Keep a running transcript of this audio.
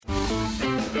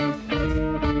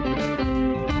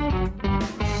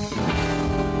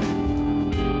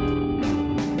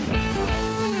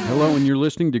show, and you're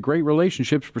listening to Great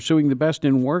Relationships, Pursuing the Best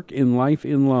in Work, in Life,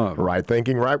 in Love. Right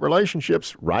thinking, right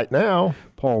relationships, right now.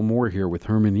 Paul Moore here with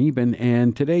Herman Eben,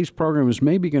 and today's program is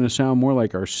maybe going to sound more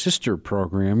like our sister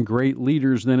program, Great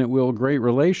Leaders, than it will Great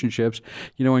Relationships.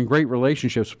 You know, in Great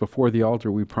Relationships, before the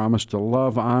altar, we promise to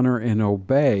love, honor, and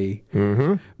obey.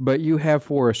 Mm-hmm. But you have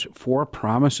for us 4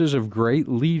 promises of great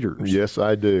leaders. Yes,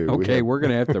 I do. Okay, we're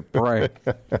going to have to pray.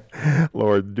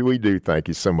 Lord, we do thank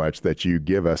you so much that you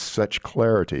give us such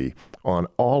clarity on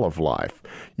all of life.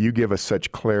 You give us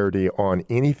such clarity on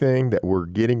anything that we're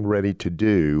getting ready to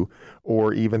do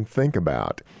or even think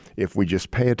about. If we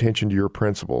just pay attention to your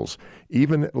principles,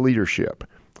 even leadership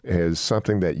is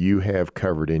something that you have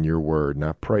covered in your word. And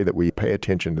I pray that we pay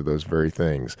attention to those very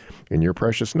things. In your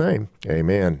precious name,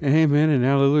 amen. Amen and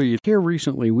hallelujah. Here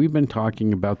recently, we've been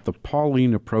talking about the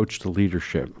Pauline approach to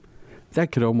leadership.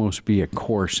 That could almost be a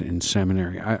course in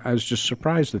seminary. I was just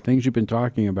surprised the things you've been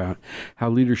talking about, how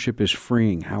leadership is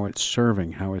freeing, how it's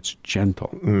serving, how it's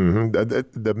gentle.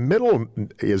 Mm-hmm. The middle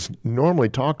is normally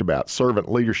talked about, servant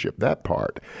leadership, that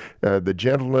part. The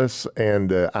gentleness and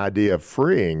the idea of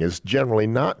freeing is generally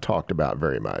not talked about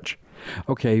very much.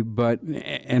 Okay,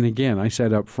 and again, I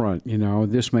said up front, you know,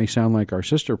 this may sound like our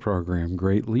sister program,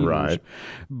 Great Leaders. Right.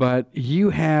 But you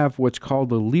have what's called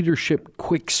the Leadership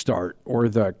Quick Start, or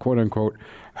the quote-unquote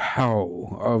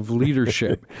how of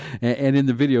leadership. And in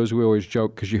the videos, we always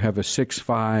joke because you have a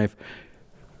 6-5,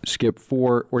 skip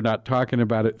 4. We're not talking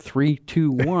about it 3,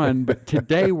 2, 1, but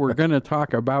today we're going to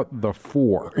talk about the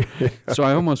 4. So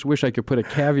I almost wish I could put a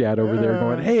caveat over there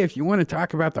going, hey, if you want to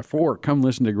talk about the 4, come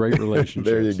listen to Great Relationships.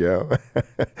 There you go.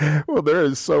 Well, there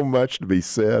is so much to be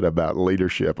said about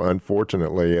leadership.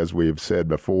 Unfortunately, as we've said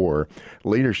before,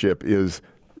 leadership is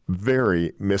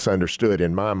very misunderstood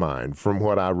in my mind. From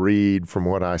what I read, from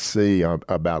what I see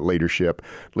about leadership,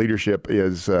 leadership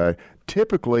is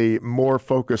typically more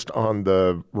focused on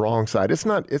the wrong side. It's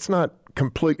not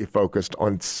completely focused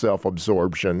on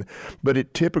self-absorption, but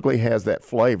it typically has that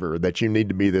flavor that you need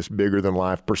to be this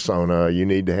bigger-than-life persona. You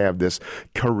need to have this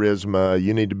charisma.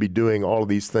 You need to be doing all of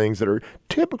these things that are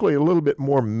typically a little bit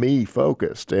more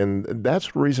me-focused. And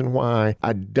that's the reason why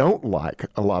I don't like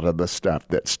a lot of the stuff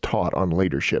that's taught on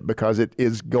leadership, because it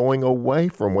is going away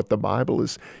from what the Bible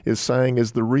is saying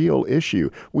is the real issue.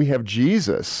 We have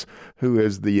Jesus, who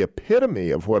is the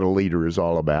epitome of what a leader is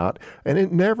all about, and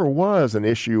it never was an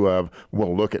issue of,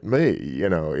 well, look at me. You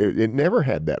know, it never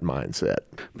had that mindset.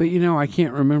 But, you know, I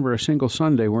can't remember a single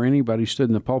Sunday where anybody stood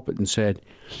in the pulpit and said,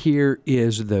 here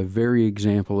is the very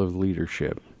example of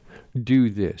leadership. Do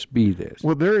this, be this.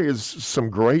 Well, there is some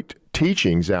great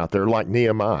teachings out there like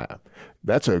Nehemiah.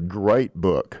 That's a great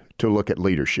book to look at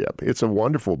leadership. It's a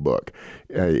wonderful book.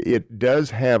 It does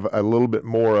have a little bit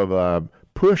more of a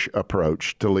push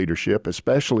approach to leadership,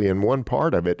 especially in one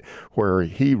part of it where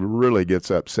he really gets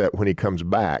upset when he comes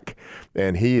back,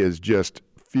 and he is just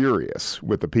furious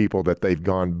with the people that they've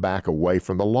gone back away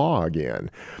from the law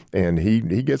again. And he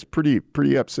gets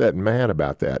pretty upset and mad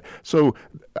about that. So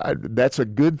that's a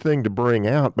good thing to bring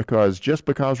out, because just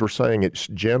because we're saying it's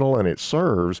gentle and it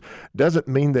serves doesn't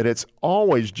mean that it's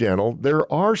always gentle. There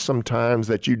are some times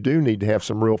that you do need to have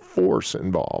some real force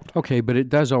involved. Okay, but it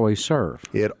does always serve.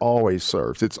 It always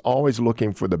serves. It's always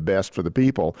looking for the best for the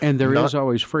people. And there is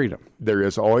always freedom. There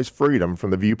is always freedom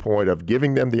from the viewpoint of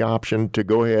giving them the option to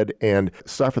go ahead and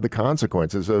suffer the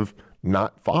consequences of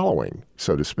not following,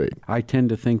 so to speak. I tend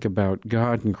to think about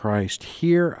God and Christ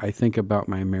here. I think about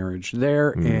my marriage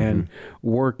there, and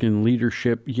work and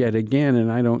leadership yet again,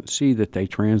 and I don't see that they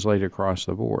translate across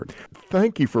the board.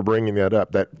 Thank you for bringing that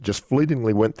up. That just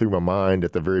fleetingly went through my mind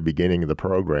at the very beginning of the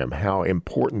program, how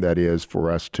important that is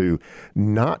for us to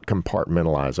not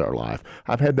compartmentalize our life.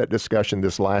 I've had that discussion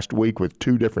this last week with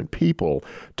 2 different people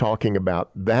talking about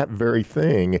that very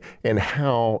thing and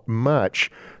how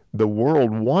much the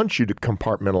world wants you to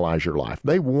compartmentalize your life.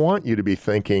 They want you to be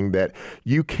thinking that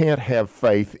you can't have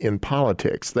faith in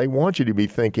politics. They want you to be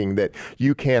thinking that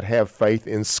you can't have faith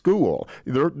in school.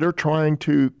 They're trying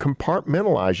to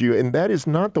compartmentalize you, and that is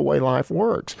not the way life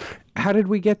works. How did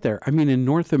we get there? I mean, in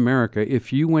North America,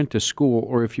 if you went to school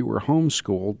or if you were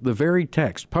homeschooled, the very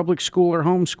text, public school or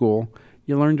homeschool,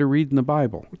 you learned to read in the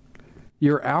Bible.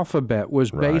 Your alphabet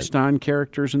was based on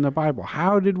characters in the Bible.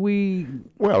 How did we?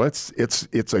 Well, it's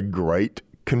a great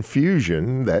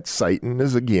confusion that Satan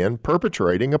is again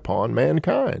perpetrating upon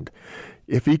mankind.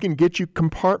 If he can get you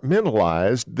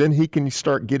compartmentalized, then he can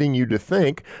start getting you to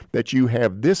think that you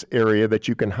have this area that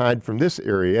you can hide from this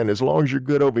area, and as long as you're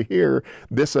good over here,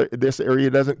 this area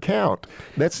doesn't count.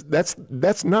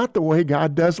 That's not the way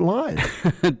God does life.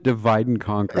 Divide and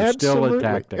conquer, Absolutely. Still a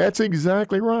tactic. That's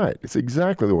exactly right. It's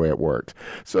exactly the way it works.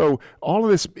 So all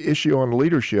of this issue on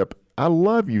leadership, I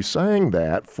love you saying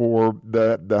that for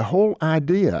the whole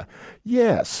idea.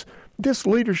 Yes, this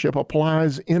leadership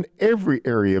applies in every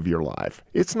area of your life.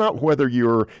 It's not whether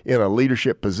you're in a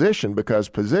leadership position, because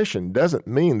position doesn't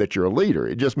mean that you're a leader.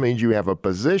 It just means you have a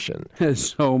position.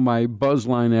 So my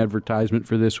buzzline advertisement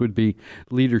for this would be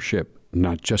leadership,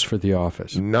 not just for the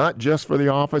office. Not just for the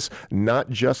office, not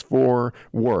just for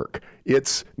work.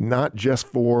 It's not just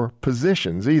for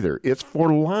positions either. It's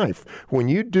for life. When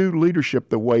you do leadership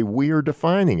the way we are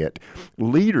defining it,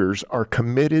 leaders are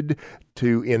committed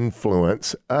to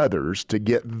influence others to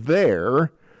get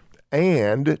there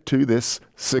and to this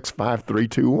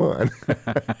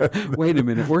 65321. Wait a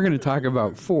minute. We're going to talk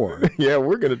about 4. Yeah,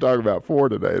 we're going to talk about 4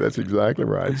 today. That's exactly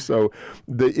right. So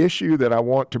the issue that I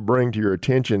want to bring to your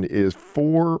attention is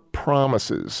 4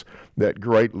 promises that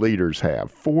great leaders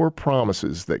have. 4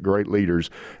 promises that great leaders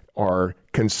are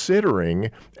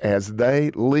considering as they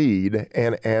lead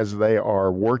and as they are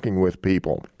working with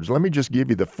people. So let me just give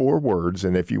you the 4 words,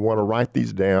 and if you want to write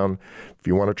these down, if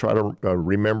you want to try to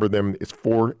remember them, it's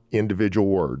 4 individual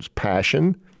words: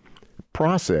 passion,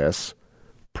 process,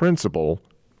 principle,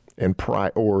 and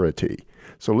priority.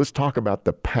 So let's talk about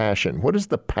the passion. What is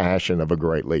the passion of a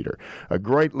great leader? A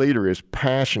great leader is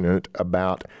passionate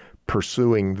about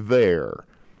pursuing their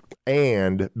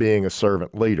and being a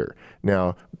servant leader.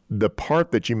 Now, the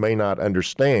part that you may not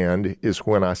understand is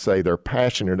when I say they're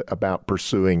passionate about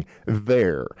pursuing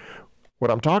their.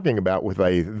 What I'm talking about with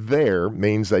a there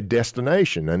means a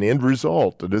destination, an end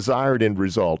result, a desired end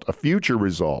result, a future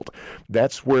result.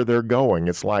 That's where they're going.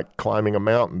 It's like climbing a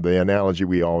mountain, the analogy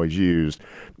we always use.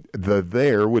 The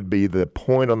there would be the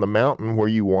point on the mountain where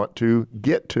you want to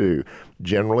get to.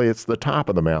 Generally, it's the top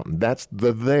of the mountain. That's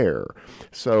the there.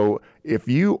 So if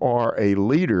you are a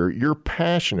leader, you're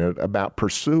passionate about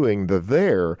pursuing the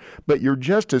there, but you're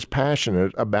just as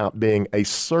passionate about being a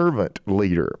servant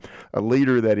leader, a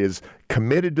leader that is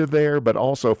committed to there, but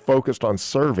also focused on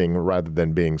serving rather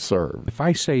than being served. If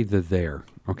I say the there,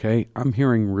 okay, I'm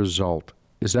hearing result.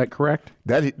 Is that correct?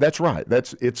 That's right.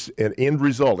 It's an end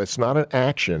result. It's not an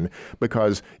action,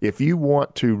 because if you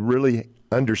want to really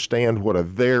understand what a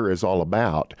there is all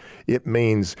about, it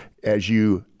means as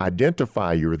you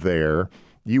identify your there,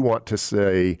 you want to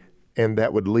say, and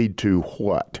that would lead to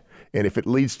what? And if it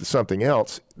leads to something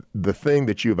else, the thing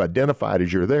that you've identified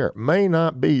as your there may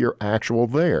not be your actual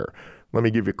there. Let me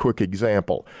give you a quick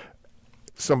example.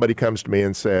 Somebody comes to me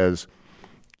and says,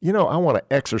 I want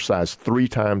to exercise 3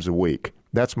 times a week.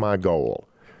 That's my goal.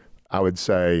 I would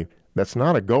say, that's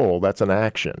not a goal, that's an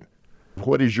action.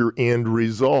 What is your end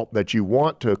result that you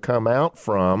want to come out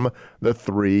from the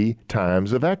 3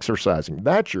 times of exercising?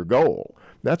 That's your goal.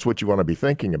 That's what you want to be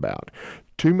thinking about.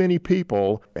 Too many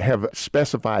people have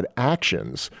specified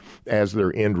actions as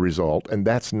their end result, and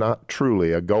that's not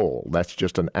truly a goal. That's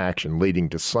just an action leading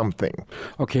to something.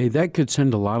 Okay, that could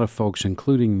send a lot of folks,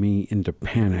 including me, into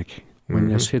panic when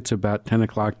this hits about 10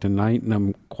 o'clock tonight and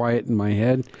I'm quiet in my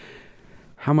head.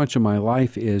 How much of my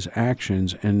life is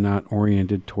actions and not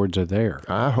oriented towards a there?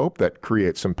 I hope that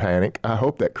creates some panic. I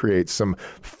hope that creates some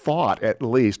thought, at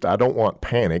least. I don't want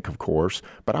panic, of course,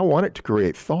 but I want it to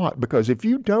create thought, because if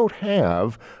you don't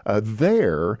have a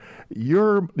there,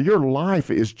 your life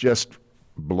is just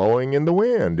blowing in the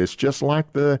wind. It's just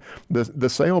like the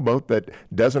sailboat that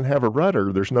doesn't have a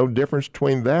rudder. There's no difference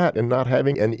between that and not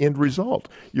having an end result.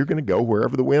 You're going to go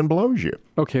wherever the wind blows you.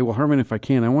 Okay, well, Herman, if I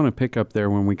can, I want to pick up there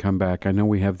when we come back. I know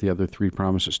we have the other 3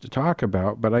 promises to talk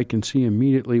about, but I can see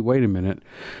immediately, wait a minute,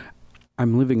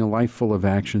 I'm living a life full of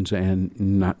actions and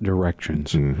not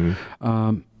directions.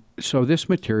 So this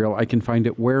material, I can find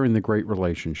it where in the Great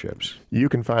Relationships? You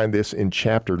can find this in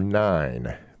chapter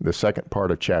 9, the second part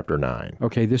of chapter 9.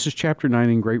 Okay, this is chapter 9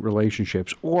 in Great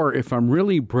Relationships. Or if I'm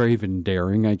really brave and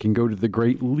daring, I can go to the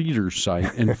Great Leaders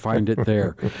site and find it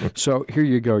there. So here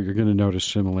you go. You're going to notice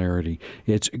similarity.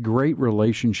 It's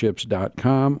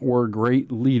greatrelationships.com or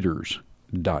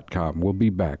greatleaders.com. We'll be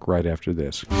back right after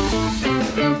this.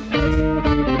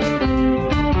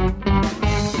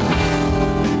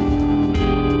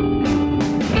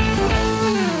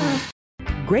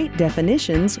 Great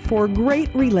definitions for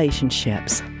great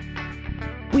relationships.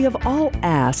 We have all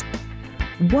asked,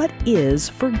 what is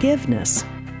forgiveness?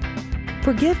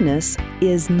 Forgiveness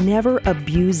is never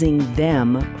abusing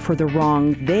them for the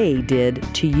wrong they did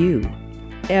to you,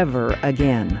 ever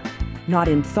again. not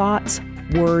in thoughts,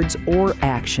 words, or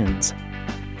actions.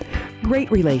 Great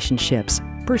relationships,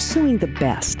 pursuing the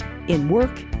best in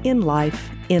work, in life,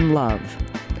 in love.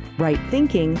 Right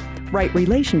thinking, right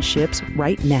relationships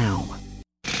right now.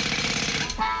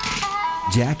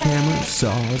 Jackhammers,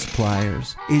 saws,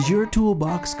 pliers. Is your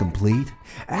toolbox complete?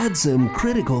 Add some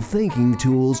critical thinking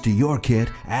tools to your kit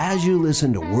as you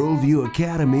listen to Worldview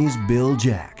Academy's Bill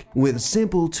Jack with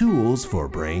simple tools for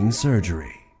brain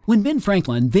surgery. When Ben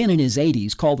Franklin, then in his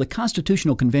 80s, called the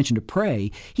Constitutional Convention to pray,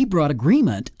 he brought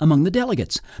agreement among the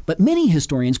delegates. But many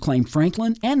historians claim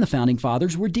Franklin and the Founding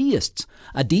Fathers were deists.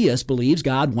 A deist believes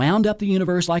God wound up the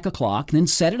universe like a clock, then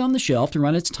set it on the shelf to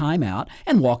run its time out,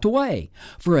 and walked away.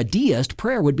 For a deist,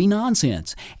 prayer would be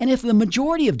nonsense. And if the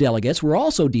majority of delegates were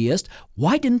also deists,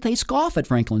 why didn't they scoff at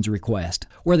Franklin's request?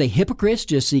 Were they hypocrites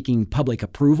just seeking public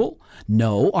approval?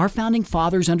 No, our Founding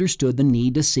Fathers understood the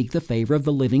need to seek the favor of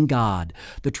the living God,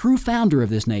 the true founder of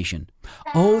this nation.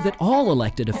 Oh, that all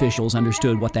elected officials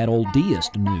understood what that old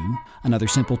deist knew. Another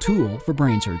simple tool for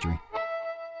brain surgery.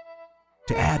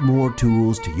 To add more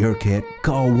tools to your kit,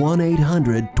 call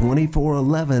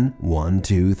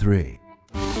 1-800-2411-123.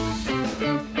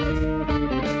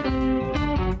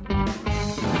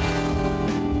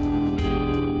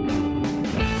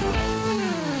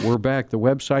 We're back. The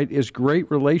website is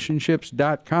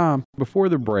greatrelationships.com. Before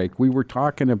the break, we were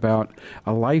talking about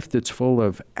a life that's full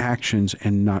of actions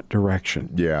and not direction.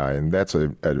 Yeah, and that's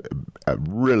a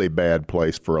really bad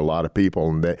place for a lot of people.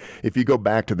 And that, if you go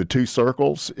back to the two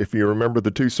circles, if you remember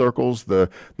the two circles, the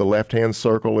left-hand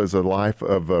circle is a life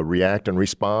of react and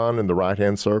respond, and the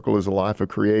right-hand circle is a life of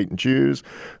create and choose.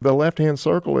 The left-hand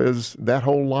circle is that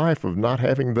whole life of not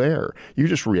having there. You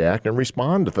just react and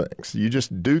respond to things. You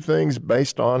just do things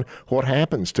based on what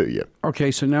happens to you. Okay,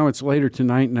 so now it's later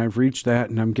tonight, and I've reached that,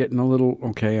 and I'm getting a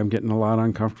lot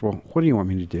uncomfortable. What do you want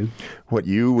me to do? What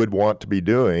you would want to be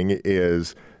doing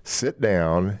is sit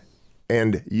down,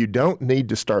 and you don't need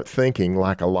to start thinking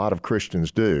like a lot of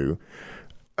Christians do.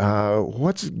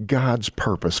 What's God's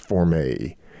purpose for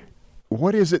me?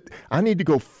 What is it? I need to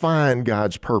go find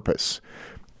God's purpose.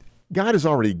 God has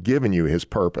already given you his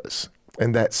purpose,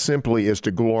 and that simply is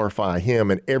to glorify him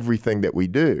in everything that we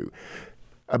do.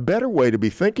 A better way to be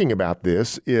thinking about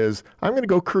this is I'm going to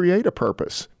go create a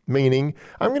purpose, meaning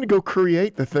I'm going to go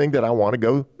create the thing that I want to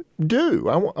go do.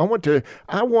 I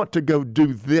want to go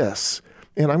do this,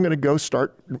 and I'm going to go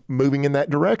start moving in that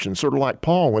direction, sort of like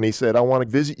Paul when he said, I want to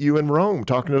visit you in Rome,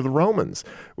 talking to the Romans.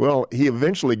 Well, he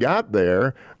eventually got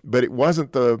there, but it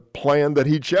wasn't the plan that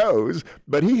he chose,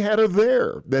 but he had a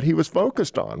there that he was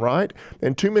focused on, right?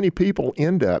 And too many people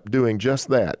end up doing just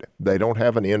that. They don't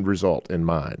have an end result in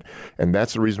mind. And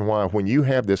that's the reason why when you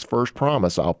have this first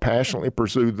promise, I'll passionately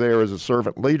pursue there as a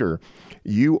servant leader,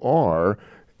 you are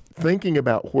thinking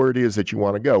about where it is that you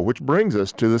want to go, which brings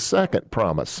us to the second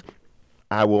promise.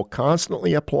 I will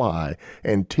constantly apply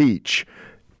and teach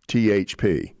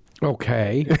THP.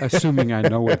 Okay, assuming I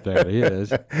know what that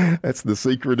is. That's the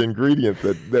secret ingredient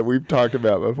that we've talked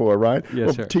about before, right?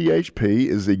 Yes, sir.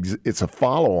 THP it's a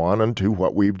follow-on unto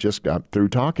what we've just got through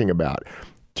talking about.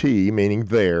 T meaning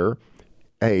there,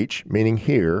 H meaning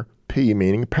here, P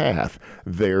meaning path.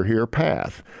 There, here,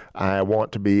 path. I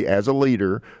want to be, as a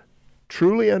leader,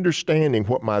 truly understanding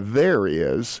what my there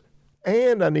is,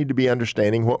 and I need to be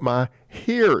understanding what my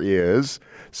here is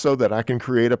so that I can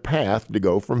create a path to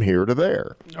go from here to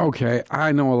there. Okay,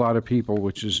 I know a lot of people,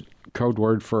 which is code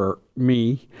word for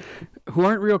me, who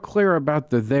aren't real clear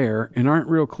about the there and aren't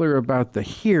real clear about the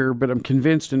here, but I'm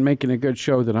convinced in making a good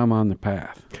show that I'm on the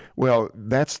path. Well,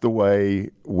 that's the way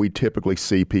we typically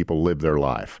see people live their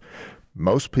life.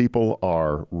 Most people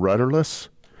are rudderless,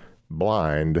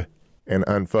 blind, and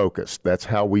unfocused. That's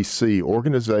how we see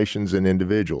organizations and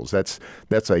individuals. That's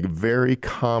a very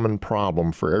common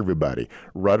problem for everybody.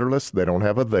 Rudderless, they don't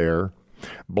have a there.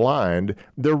 Blind,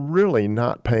 they're really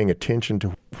not paying attention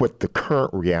to what the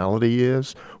current reality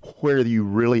is, where you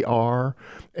really are,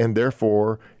 and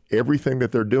therefore everything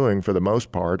that they're doing for the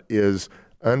most part is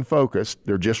unfocused.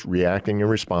 They're just reacting and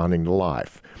responding to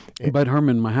life. But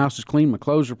Herman, my house is clean, my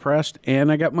clothes are pressed,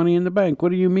 and I got money in the bank. What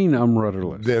do you mean I'm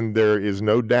rudderless? Then there is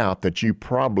no doubt that you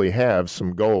probably have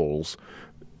some goals.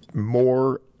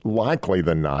 More likely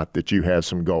than not that you have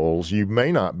some goals. You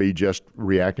may not be just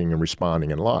reacting and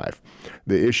responding in life.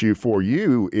 The issue for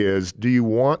you is, do you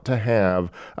want to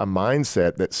have a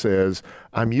mindset that says,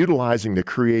 I'm utilizing the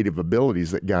creative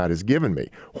abilities that God has given me?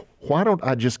 why don't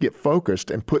I just get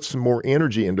focused and put some more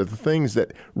energy into the things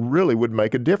that really would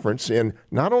make a difference in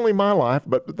not only my life,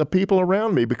 but the people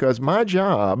around me? Because my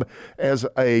job as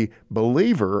a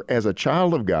believer, as a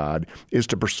child of God, is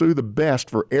to pursue the best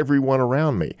for everyone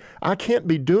around me. I can't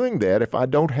be doing that if I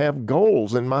don't have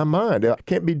goals in my mind. I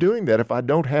can't be doing that if I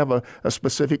don't have a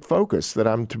specific focus that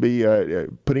I'm to be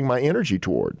putting my energy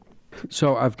toward.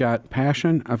 So I've got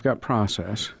passion, I've got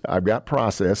process. I've got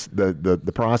process.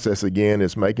 The process, again,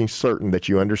 is making certain that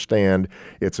you understand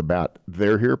it's about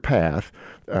their here path.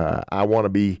 I want to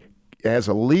be, as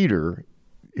a leader,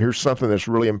 here's something that's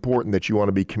really important that you want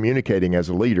to be communicating as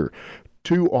a leader.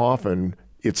 Too often,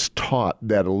 it's taught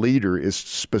that a leader is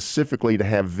specifically to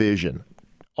have vision.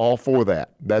 All for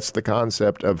that. That's the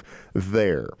concept of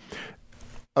there.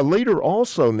 A leader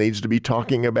also needs to be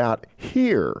talking about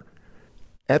here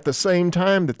at the same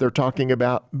time that they're talking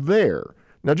about there.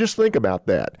 Now just think about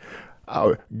that.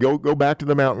 Go back to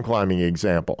the mountain climbing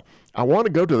example. I want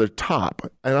to go to the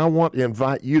top, and I want to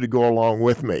invite you to go along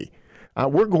with me.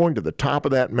 We're going to the top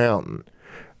of that mountain.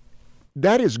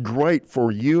 That is great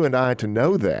for you and I to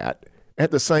know that.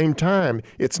 At the same time,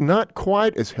 it's not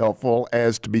quite as helpful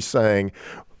as to be saying,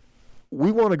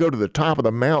 we want to go to the top of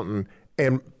the mountain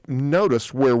and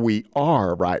notice where we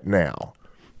are right now.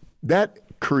 That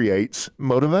creates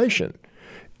motivation.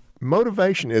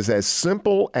 Motivation is as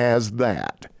simple as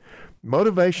that.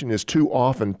 Motivation is too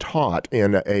often taught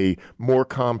in a more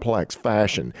complex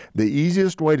fashion. The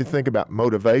easiest way to think about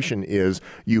motivation is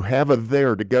you have a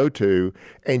there to go to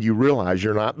and you realize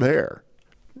you're not there.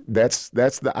 That's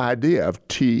the idea of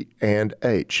T and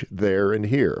H, there and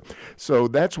here. So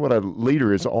that's what a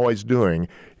leader is always doing,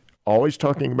 always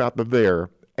talking about the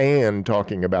there and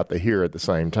talking about the here at the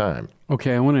same time.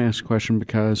 Okay, I want to ask a question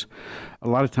because a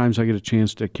lot of times I get a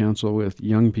chance to counsel with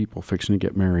young people fixing to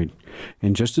get married.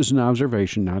 And just as an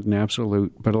observation, not an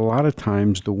absolute, but a lot of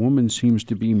times the woman seems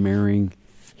to be marrying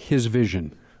his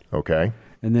vision. Okay.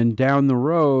 And then down the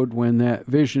road, when that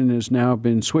vision has now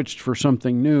been switched for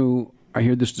something new, I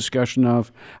hear this discussion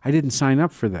of, I didn't sign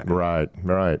up for that. Right.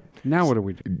 Now what do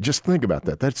we do? Just think about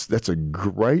that. That's a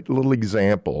great little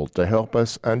example to help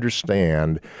us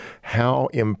understand how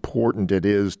important it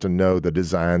is to know the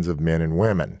designs of men and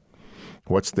women.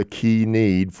 What's the key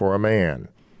need for a man?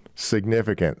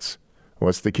 Significance.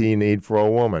 What's the key need for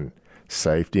a woman?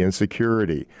 Safety and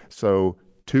security. So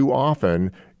too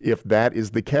often, if that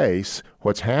is the case,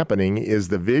 what's happening is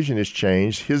the vision has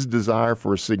changed, his desire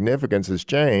for significance has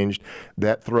changed.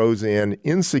 That throws in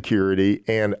insecurity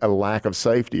and a lack of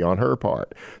safety on her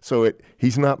part. So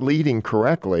he's not leading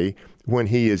correctly when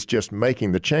he is just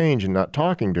making the change and not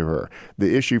talking to her.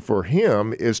 The issue for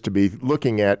him is to be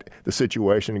looking at the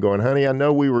situation and going, honey, I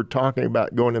know we were talking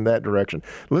about going in that direction.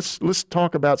 Let's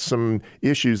talk about some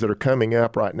issues that are coming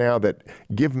up right now that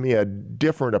give me a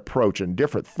different approach and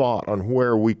different thought on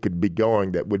where we could be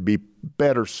going that would be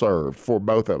better served for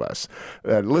both of us.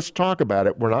 Let's talk about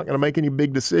it. We're not going to make any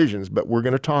big decisions, but we're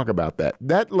going to talk about that.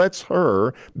 That lets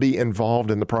her be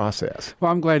involved in the process.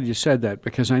 Well, I'm glad you said that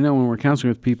because I know when we're counseling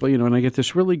with people, and I get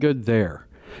this really good there.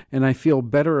 And I feel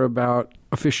better about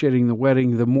officiating the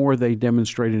wedding the more they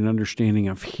demonstrate an understanding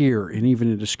of here and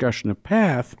even a discussion of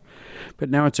path. But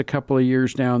now it's a couple of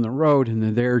years down the road and the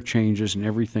there changes and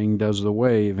everything does the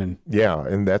wave. Yeah,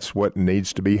 and that's what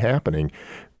needs to be happening.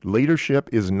 Leadership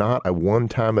is not a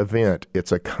one-time event.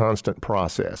 It's a constant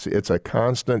process. It's a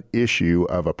constant issue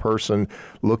of a person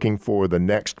looking for the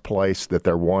next place that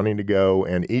they're wanting to go,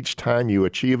 and each time you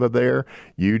achieve a there,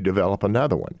 you develop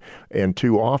another one. And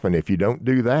too often, if you don't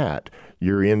do that,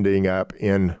 you're ending up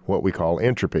in what we call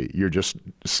entropy. You're just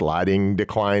sliding,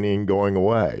 declining, going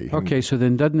away. Okay, so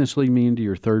then doesn't this lead me into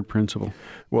your third principle?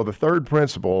 Well, the third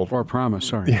principle... Or promise,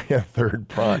 sorry. Yeah, third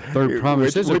promise. Third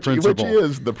promise is a principle. Which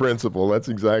is the principle. That's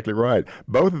exactly right.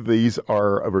 Both of these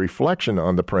are a reflection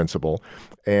on the principle.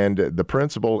 And the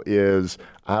principle is,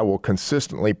 I will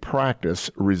consistently practice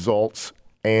results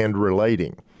and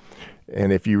relating.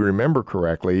 And if you remember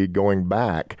correctly, going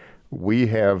back, we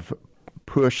have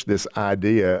push this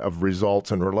idea of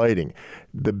results and relating.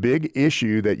 The big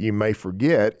issue that you may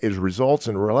forget is results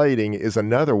and relating is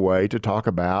another way to talk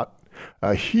about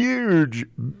a huge,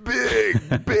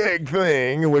 big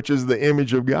thing, which is the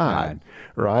image of God,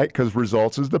 right? Because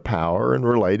results is the power and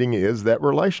relating is that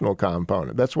relational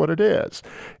component. That's what it is.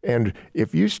 And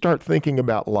if you start thinking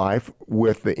about life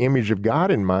with the image of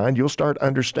God in mind, you'll start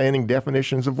understanding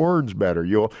definitions of words better.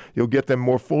 You'll get them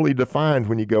more fully defined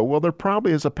when you go, well, there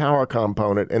probably is a power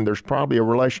component and there's probably a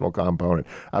relational component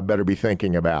I better be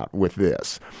thinking about with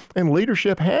this. And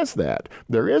leadership has that.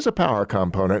 There is a power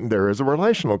component and there is a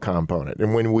relational component.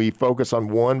 And when we focus on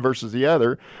one versus the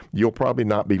other, you'll probably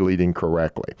not be leading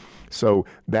correctly. So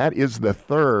that is the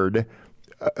third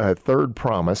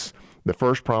promise. The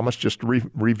first promise, just to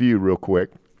review real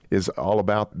quick, is all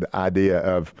about the idea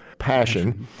of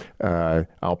passion.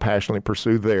 I'll passionately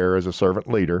pursue there as a servant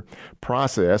leader.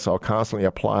 Process, I'll constantly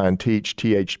apply and teach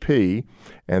THP.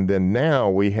 And then now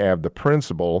we have the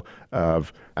principle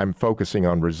of I'm focusing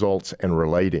on results and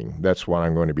relating. That's what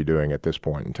I'm going to be doing at this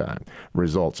point in time,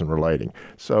 results and relating.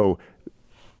 So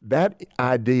that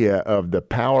idea of the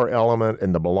power element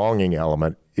and the belonging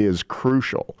element is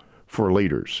crucial for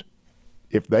leaders.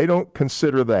 If they don't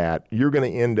consider that, you're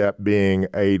going to end up being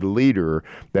a leader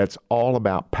that's all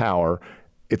about power.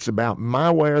 It's about my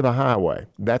way or the highway.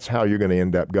 That's how you're going to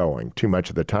end up going too much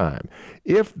of the time.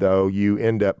 If, though, you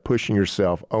end up pushing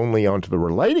yourself only onto the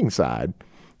relating side,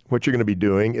 what you're going to be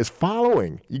doing is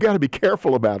following. You got to be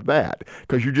careful about that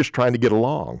because you're just trying to get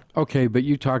along. Okay, but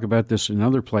you talk about this in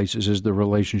other places as the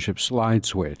relationship slide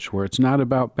switch, where it's not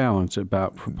about balance, it's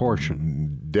about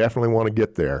proportion. Definitely want to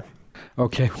get there.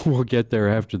 Okay, we'll get there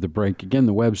after the break. Again,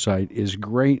 the website is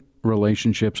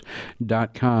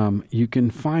greatrelationships.com. You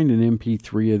can find an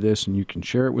MP3 of this and you can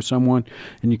share it with someone,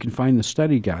 and you can find the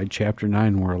study guide, Chapter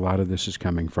 9, where a lot of this is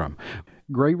coming from.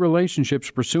 Great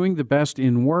relationships, pursuing the best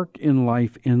in work, in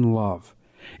life, in love.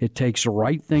 It takes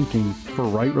right thinking for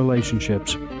right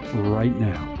relationships right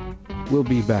now. We'll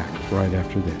be back right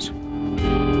after this.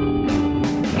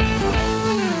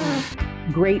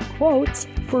 Great quotes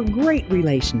for great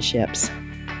relationships.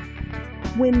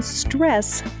 When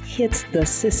stress hits the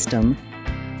system,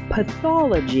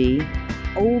 pathology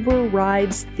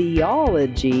overrides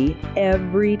theology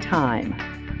every time,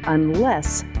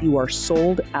 unless you are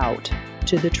sold out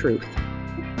to the truth.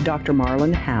 Dr.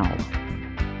 Marlon Howe.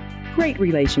 Great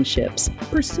relationships,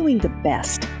 pursuing the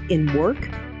best in work,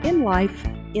 in life,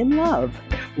 in love.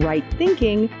 Right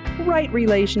thinking, right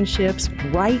relationships,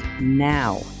 right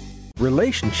now.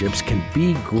 Relationships can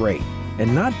be great,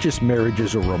 and not just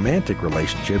marriages or romantic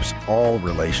relationships, all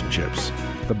relationships.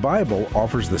 The Bible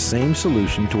offers the same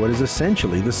solution to what is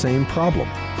essentially the same problem.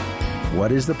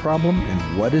 What is the problem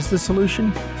and what is the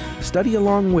solution? Study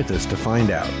along with us to find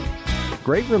out.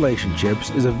 Great Relationships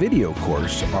is a video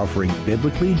course offering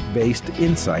biblically based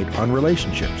insight on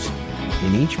relationships.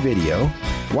 In each video,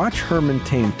 watch Herman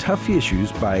tame tough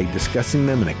issues by discussing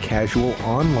them in a casual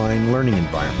online learning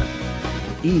environment.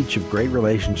 Each of Great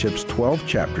Relationships' 12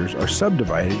 chapters are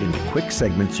subdivided into quick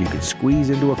segments you can squeeze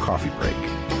into a coffee break.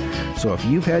 So if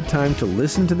you've had time to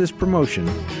listen to this promotion,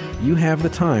 you have the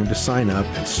time to sign up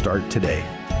and start today.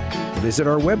 Visit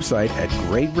our website at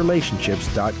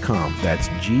greatrelationships.com. That's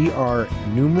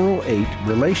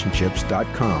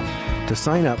GR8relationships.com to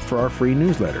sign up for our free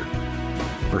newsletter.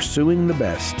 Pursuing the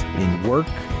best in work,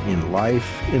 in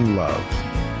life, in love.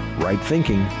 Right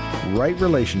thinking, right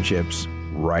relationships,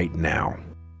 right now.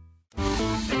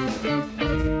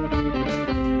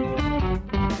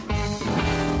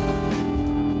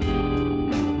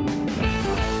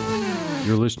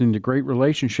 You're listening to Great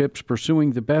Relationships,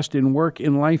 pursuing the best in work,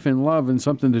 in life, in love, and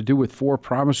something to do with 4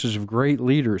 promises of great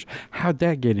leaders. How'd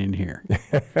that get in here?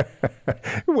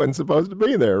 It wasn't supposed to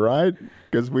be there, right?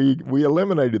 Because we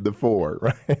eliminated the 4,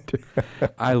 right?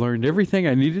 I learned everything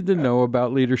I needed to know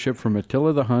about leadership from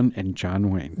Attila the Hun and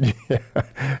John Wayne. Yeah,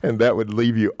 and that would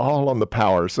leave you all on the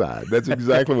power side. That's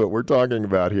exactly what we're talking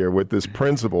about here with this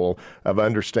principle of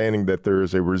understanding that there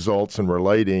is a results and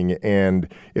relating,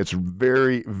 and it's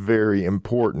very, very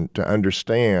important to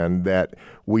understand that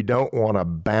we don't want a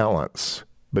balance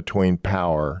between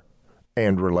power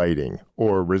and relating,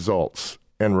 or results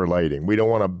and relating. We don't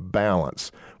want a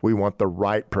balance. We want the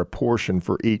right proportion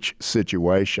for each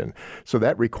situation. So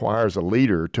that requires a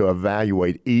leader to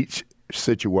evaluate each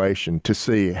situation to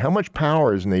see how much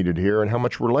power is needed here and how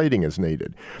much relating is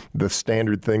needed. The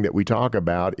standard thing that we talk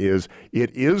about is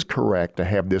it is correct to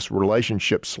have this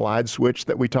relationship slide switch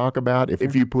that we talk about.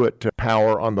 If you put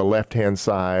power on the left-hand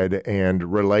side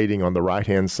and relating on the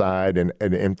right-hand side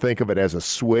and think of it as a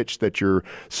switch that you're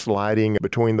sliding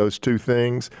between those two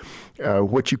things,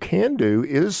 what you can do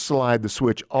is slide the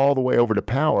switch all the way over to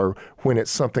power when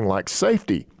it's something like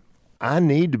safety. I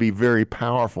need to be very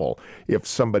powerful if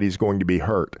somebody's going to be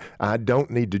hurt. I don't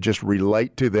need to just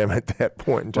relate to them at that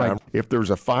point in time. Right. If there's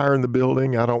a fire in the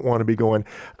building, I don't want to be going,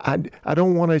 I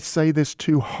don't want to say this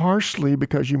too harshly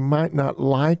because you might not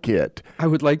like it. I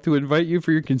would like to invite you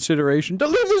for your consideration to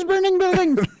leave this burning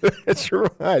building. That's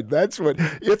right. That's what,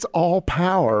 it's all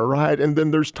power, right? And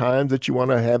then there's times that you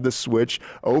want to have the switch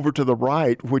over to the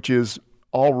right, which is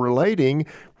all relating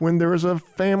when there is a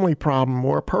family problem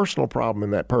or a personal problem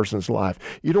in that person's life.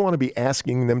 You don't want to be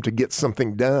asking them to get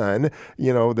something done.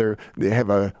 You know, they have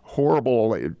a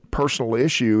horrible personal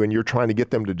issue and you're trying to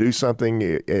get them to do something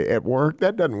at work.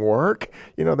 That doesn't work.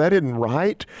 You know, that isn't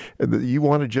right. You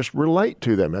want to just relate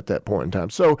to them at that point in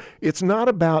time. So it's not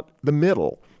about the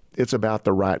middle. It's about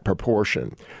the right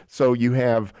proportion. So you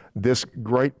have this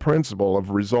great principle of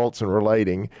results and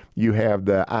relating. You have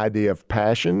the idea of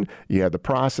passion, you have the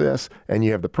process, and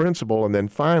you have the principle. And then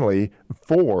finally,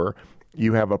 4,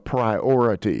 you have a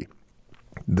priority.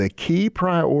 The key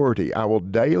priority, I will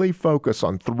daily focus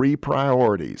on 3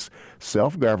 priorities: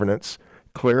 self-governance,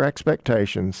 clear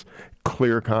expectations,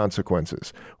 clear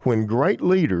consequences. When great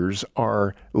leaders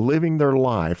are living their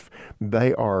life,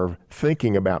 they are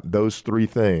thinking about those 3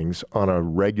 things on a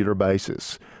regular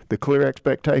basis. The clear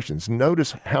expectations.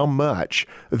 Notice how much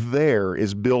there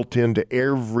is built into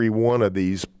every one of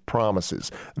these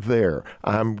promises. There,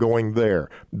 I'm going there.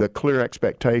 The clear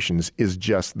expectations is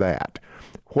just that.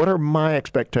 What are my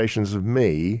expectations of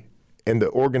me? And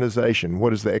the organization,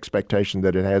 what is the expectation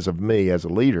that it has of me as a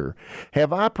leader?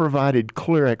 Have I provided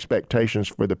clear expectations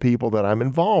for the people that I'm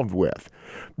involved with?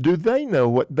 Do they know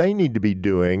what they need to be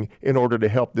doing in order to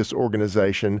help this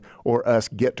organization or us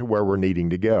get to where we're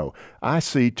needing to go? I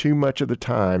see too much of the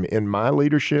time in my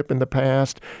leadership in the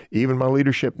past, even my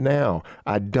leadership now,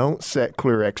 I don't set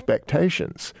clear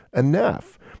expectations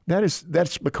enough.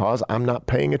 That's because I'm not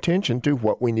paying attention to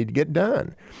what we need to get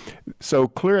done. So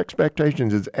clear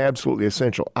expectations is absolutely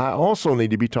essential. I also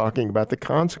need to be talking about the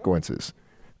consequences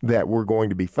that we're going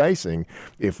to be facing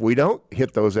if we don't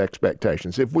hit those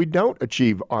expectations, if we don't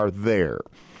achieve our there.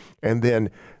 And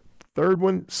then third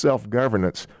one,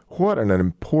 self-governance. What an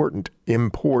important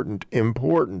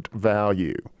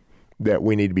value that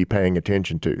we need to be paying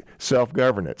attention to.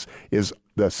 Self-governance is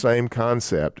the same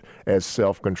concept as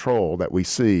self-control that we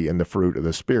see in the fruit of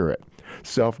the Spirit.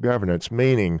 Self-governance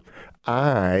meaning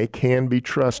I can be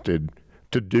trusted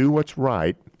to do what's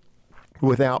right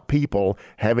without people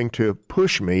having to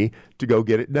push me to go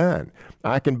get it done.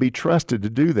 I can be trusted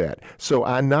to do that. So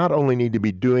I not only need to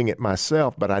be doing it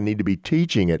myself, but I need to be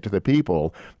teaching it to the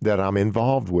people that I'm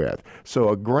involved with. So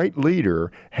a great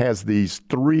leader has these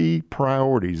 3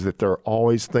 priorities that they're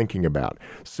always thinking about: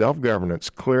 self-governance,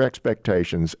 clear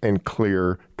expectations, and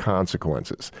clear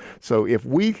consequences. So if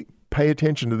we pay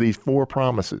attention to these 4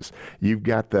 promises, you've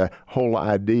got the whole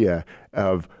idea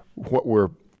of what we're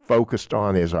focused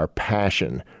on is our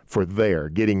passion for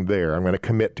getting there. I'm going to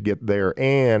commit to get there,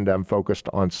 and I'm focused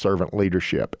on servant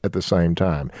leadership at the same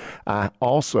time. I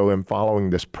also am following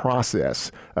this process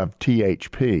of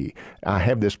THP. I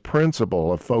have this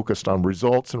principle of focused on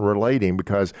results and relating,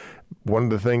 because one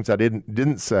of the things I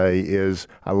didn't say is,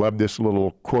 I love this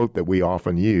little quote that we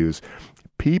often use: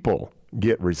 people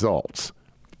get results.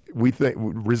 We think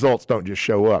results don't just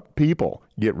show up. People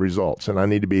get results, and I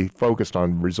need to be focused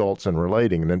on results and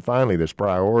relating. And then finally, this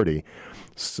priority: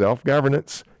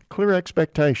 self-governance, clear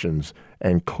expectations,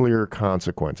 and clear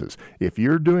consequences. If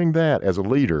you're doing that as a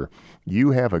leader,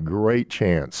 you have a great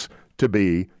chance to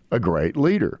be a great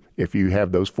leader if you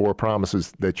have those 4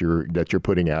 promises that you're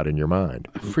putting out in your mind.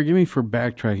 Forgive me for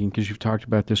backtracking because you've talked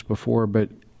about this before,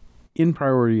 but in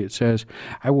priority it says,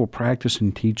 I will practice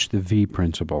and teach the V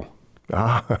principle.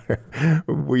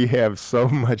 We have so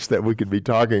much that we could be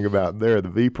talking about there. The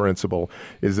V principle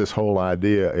is this whole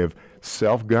idea of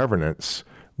self-governance.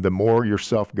 The more you're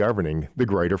self-governing, the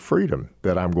greater freedom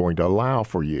that I'm going to allow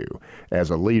for you as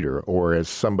a leader or as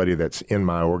somebody that's in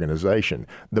my organization.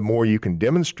 The more you can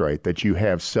demonstrate that you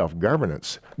have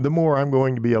self-governance, the more I'm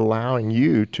going to be allowing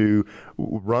you to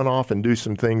run off and do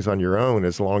some things on your own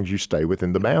as long as you stay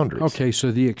within the boundaries. Okay,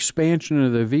 so the expansion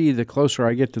of the V, the closer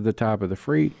I get to the top of the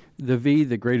V,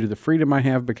 the greater the freedom I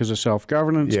have because of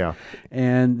self-governance. Yeah.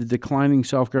 And the declining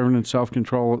self-governance,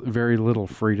 self-control, very little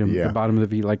freedom at the bottom of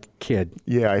the V, like a kid.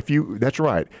 Yeah, that's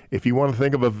right. If you want to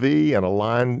think of a V and a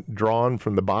line drawn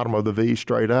from the bottom of the V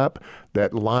straight up,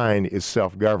 that line is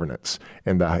self-governance.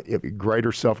 And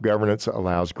greater self-governance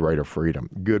allows greater freedom.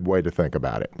 Good way to think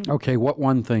about it. Okay, what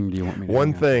one thing do you want me to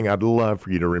One thing I'd love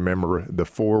for you to remember, the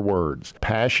 4 words.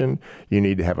 Passion, you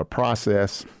need to have a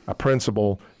process, a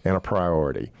principle, and a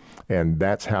priority. And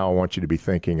that's how I want you to be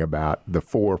thinking about the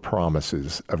 4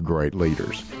 promises of great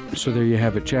leaders. So there you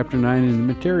have it, Chapter 9 in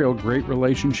the material,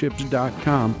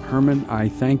 greatrelationships.com. Herman, I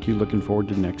thank you. Looking forward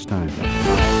to next time.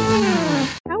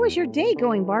 How is your day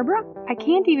going, Barbara? I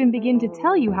can't even begin to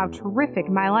tell you how terrific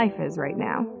my life is right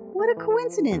now. What a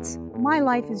coincidence. My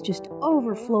life is just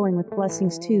overflowing with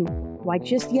blessings, too. Why,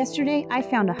 just yesterday, I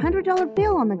found a $100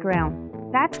 bill on the ground.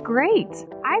 That's great.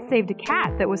 I saved a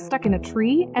cat that was stuck in a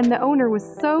tree, and the owner was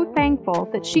so thankful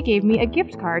that she gave me a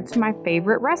gift card to my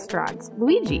favorite restaurant,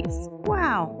 Luigi's.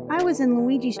 Wow, I was in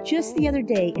Luigi's just the other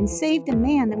day and saved a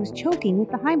man that was choking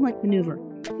with the Heimlich maneuver.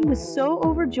 He was so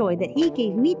overjoyed that he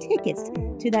gave me tickets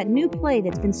to that new play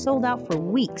that's been sold out for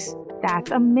weeks. That's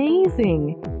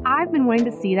amazing. I've been wanting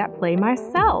to see that play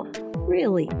myself.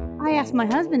 Really? I asked my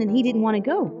husband and he didn't want to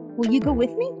go. Will you go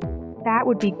with me? That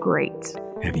would be great.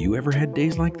 Have you ever had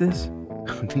days like this?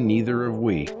 Neither have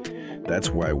we. That's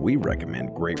why we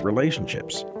recommend Great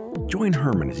Relationships. Join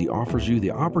Herman as he offers you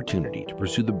the opportunity to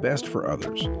pursue the best for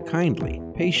others, kindly,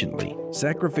 patiently,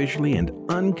 sacrificially, and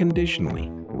unconditionally.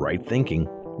 Right thinking,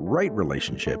 right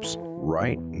relationships,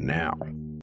 right now.